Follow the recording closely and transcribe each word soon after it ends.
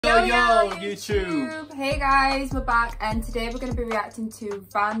YouTube? Hey guys, we're back and today we're going to be reacting to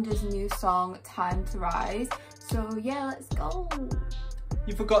VannDa's new song, Time to Rise. So yeah, let's go.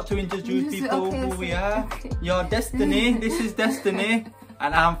 You forgot to introduce people who we are. Okay. You're Destiny, this is Destiny,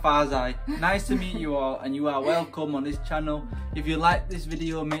 and I'm Farzai. Nice to meet you all and you are welcome on this channel. If you like this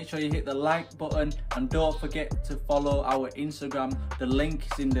video, make sure you hit the like button and don't forget to follow our Instagram. The link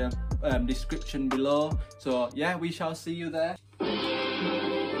is in the description below. So yeah, we shall see you there.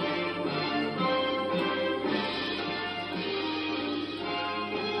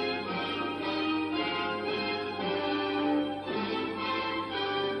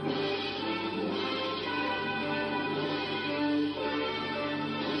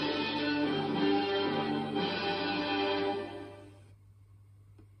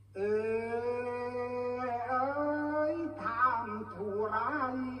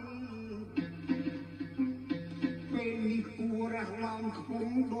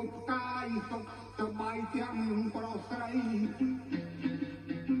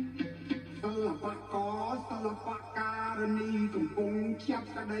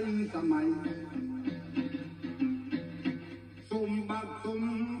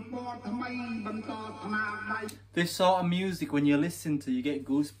 This sort of music, when you listen to, you get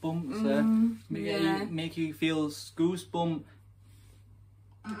goosebumps. Yeah. Make you feel goosebumps.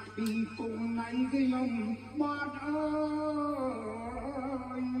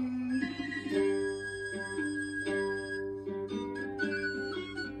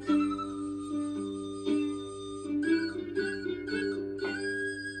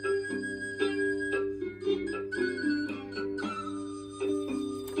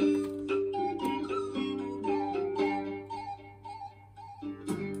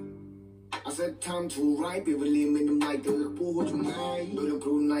 Time to write, we will limit them like the poor to mine. Do the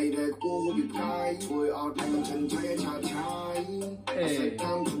crew night, the poor be pie. Toy out, I'm ten chai chai. I said,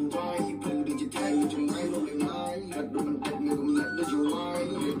 time to write, put the time to mine, only mine. Cut them and me, let the you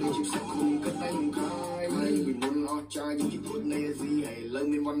wine. Let the chips come, cut them kai. We won't not charge, you put lazy. Hey,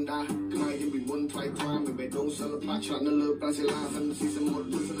 learn me VannDa. Can we won't try time? We don't sell a patch on the loop, and see some more.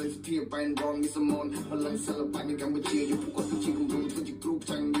 Listen, let's tear pine, drawn me some more. But let's sell a pine, come with you. You put the chicken boots with your group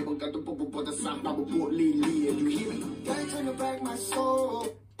time. You got the bubble, but the sound of a boat, Lee, you hear me? Gotta turn it back my soul.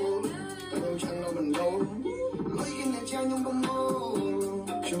 Don't try no one know. Looking at you, you're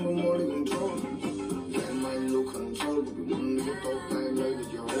more. Show me more control. Yeah, my look control. But we want to get all time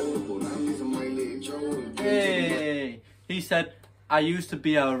like your whole. But I'm just a mighty Joe. Hey, he said, I used to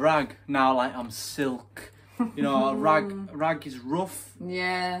be a rag, now like I'm silk. You know, a rag is rough,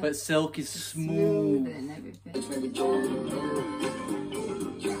 yeah, but silk is smooth. And everything. It's maybe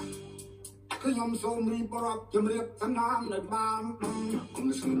I'm so many up, you may have to know the bomb. I'm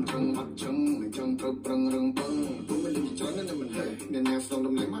the same tongue, but chum, and jump up, bung, bung. Don't believe each other, then I saw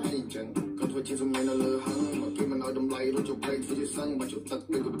them like my agent. Cause what you're men a little hung, but give another light on your plate for your son, but you're stuck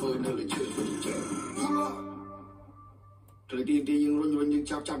with a bird, no, the chip for the chair.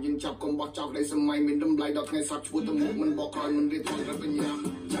 You chop, come back, chop, there's some mind in them, light up, and such with the movement, walk on, and they talk up in your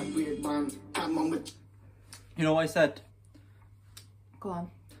chop with man, come on with. You know what I said? Go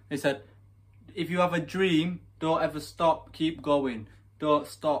on. He said, if you have a dream, don't ever stop, keep going. Don't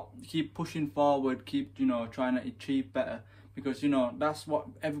stop, keep pushing forward, keep, you know, trying to achieve better. Because, you know, that's what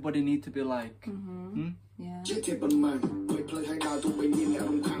everybody needs to be like. Yeah.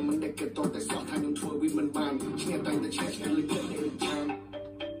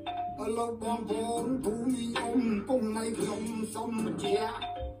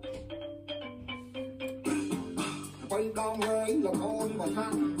 Don't worry, the phone was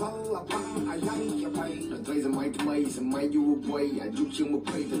not low upon a young way. The days of my ways and my you away. I do you will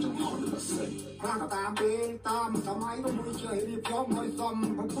pay that I'm hard to say. Time being time, some I don't wish I had from my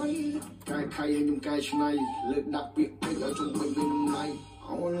son, but wait. Kai and you guys night, let that be a to win in night.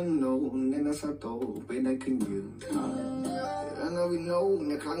 I wanna know, then I said, oh, when I can you. And I will know,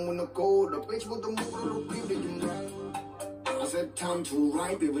 and I can't wanna go, the bitch with the motor, the baby, I said time to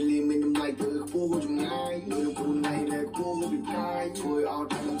write, we will limit them like the poor to mine. The crew night, the poor be pie. Toy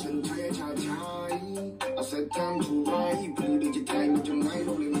out, I'm ten chai. I said time to write, put the time to mine,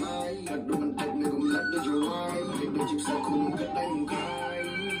 only mine. Cut them and take me, let the you wine. Take the chips, I couldn't cut them kai.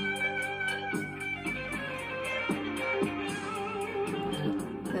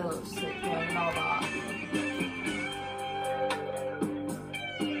 Feels sick, yeah, all that.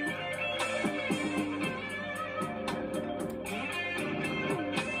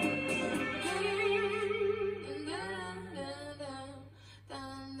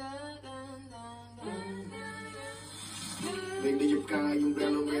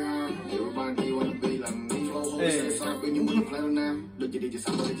 Everybody wanna be like me. Hey.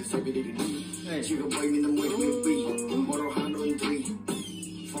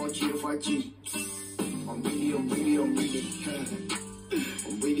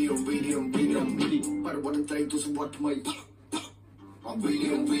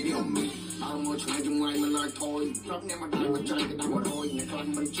 I'm much like you mind when I toy. Drop never die, but try to do what I want.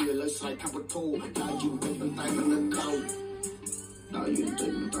 Climb my chair, let's like have a toe. Now you take the time in the crowd. Now you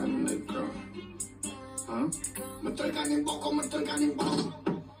take the time in the crowd. Huh? Mà tới cả những bóng, mà tới cả những bóng.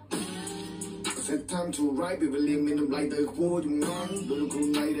 Set time to ride, bị về liền mình đâm lại tới khu chúng ngon. Đôi lúc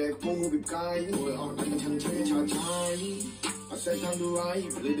hôm nay để khu bị cay. Ngồi ở đây chân chơi chả trái. I said time to ride,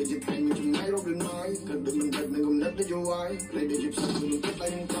 play the jig time mình ngay rồi nói. Cần đừng mình thật nên không đất để vô ai. Play the jig xong mình cất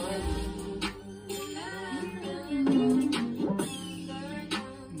lại những cái.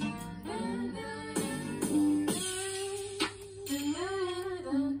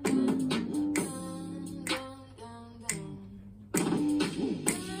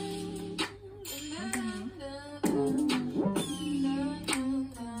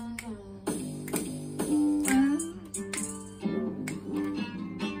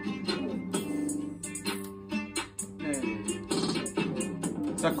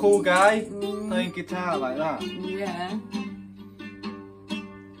 It's a cool guy playing guitar like that. Yeah.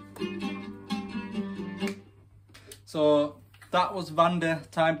 So that was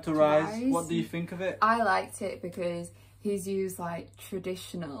VannDa, Time to Rise. What do you think of it? I liked it because he's used like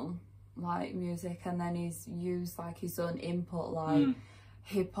traditional like music, and then he's used like his own input like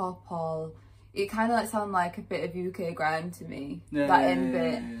hip hop, or it kind of like sounded like a bit of UK grime to me, that end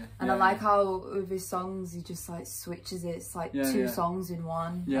bit. And I like how with his songs he just like switches it. It's like two songs in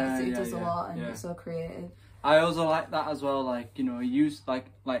one. Like, he does a lot, and it's so creative. I also like that as well. Like, you know, he used like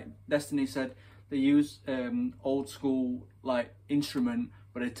Destiny said, they use old school like instrument,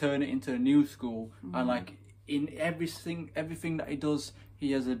 but they turn it into a new school, and like in everything that he does,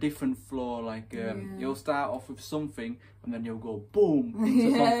 he has a different flow. Like he'll start off with something, and then he'll go boom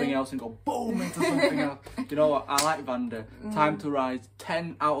into something else, and go boom into something else. You know what? I like VannDa. Time to Rise,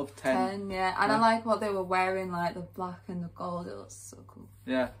 10 out of 10. 10, yeah. And I like what they were wearing, like the black and the gold. It was so cool.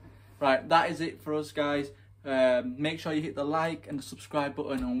 Yeah. Right, that is it for us, guys. Make sure you hit the like and the subscribe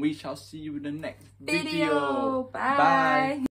button, and we shall see you in the next video. Bye.